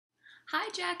Hi,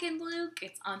 Jack and Luke.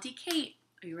 It's Auntie Kate.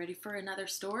 Are you ready for another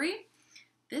story?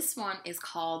 This one is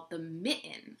called The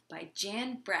Mitten by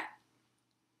Jan Brett.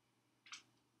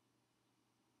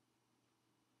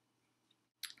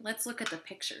 Let's look at the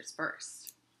pictures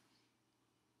first.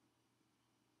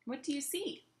 What do you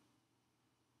see?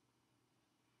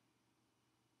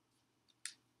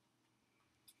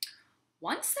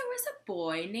 Once there was a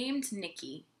boy named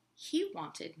Nicky. He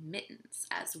wanted mittens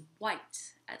as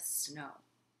white as snow.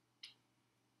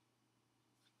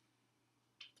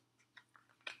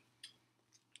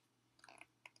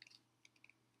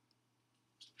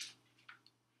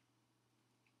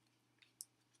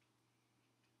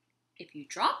 If you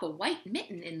drop a white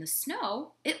mitten in the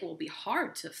snow, it will be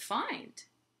hard to find,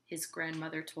 his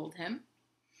grandmother told him.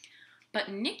 But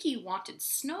Nicky wanted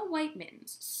snow-white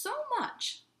mittens so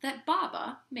much that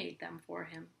Baba made them for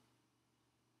him.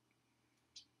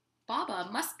 Baba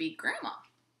must be Grandma,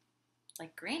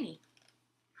 like Granny.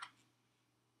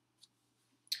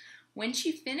 When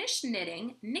she finished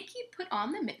knitting, Nicky put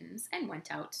on the mittens and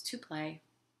went out to play.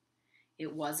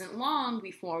 It wasn't long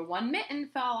before one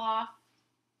mitten fell off.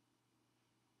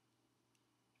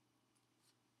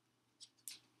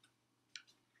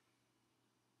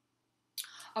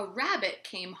 A rabbit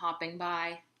came hopping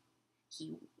by.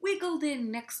 He wiggled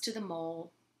in next to the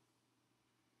mole.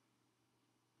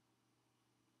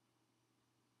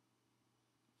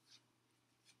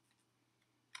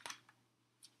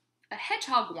 A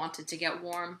hedgehog wanted to get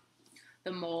warm.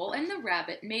 The mole and the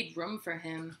rabbit made room for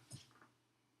him.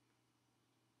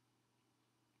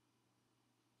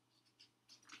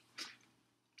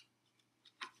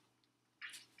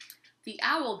 The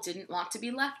owl didn't want to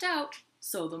be left out,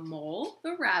 so the mole,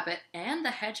 the rabbit, and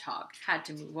the hedgehog had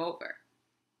to move over.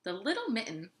 The little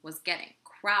mitten was getting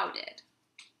crowded.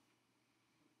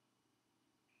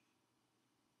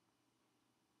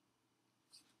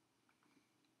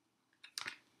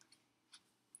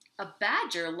 A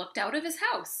badger looked out of his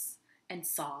house and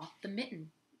saw the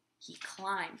mitten. He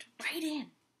climbed right in.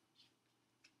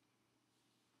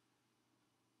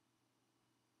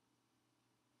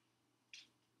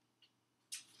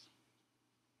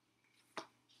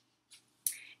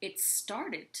 It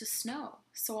started to snow,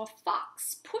 so a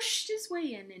fox pushed his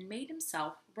way in and made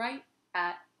himself right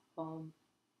at home.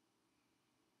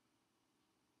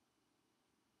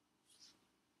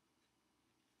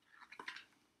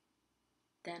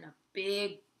 Then a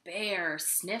big bear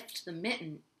sniffed the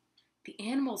mitten. The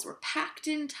animals were packed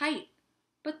in tight,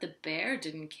 but the bear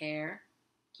didn't care.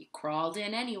 He crawled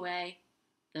in anyway.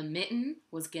 The mitten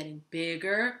was getting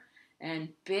bigger and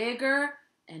bigger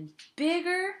and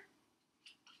bigger.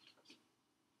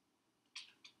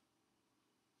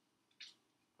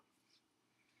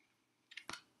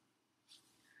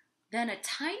 Then a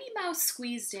tiny mouse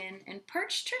squeezed in and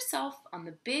perched herself on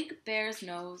the big bear's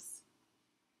nose.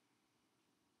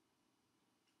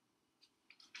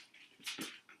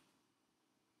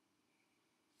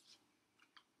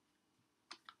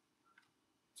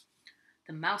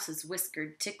 The mouse's whisker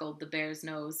tickled the bear's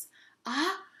nose.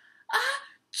 Ah, ah,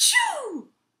 choo!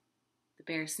 The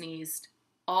bear sneezed.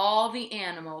 All the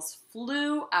animals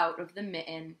flew out of the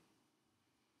mitten.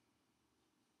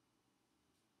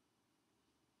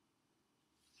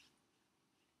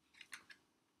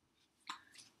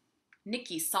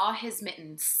 Nicky saw his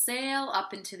mitten sail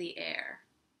up into the air.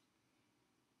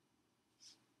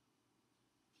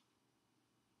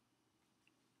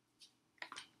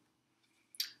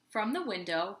 From the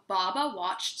window, Baba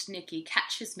watched Nicky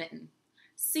catch his mitten.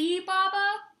 "See,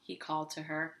 Baba," he called to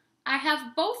her, "I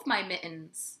have both my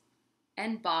mittens."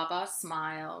 And Baba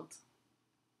smiled.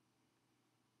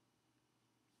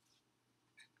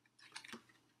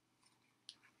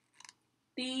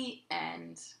 The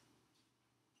end.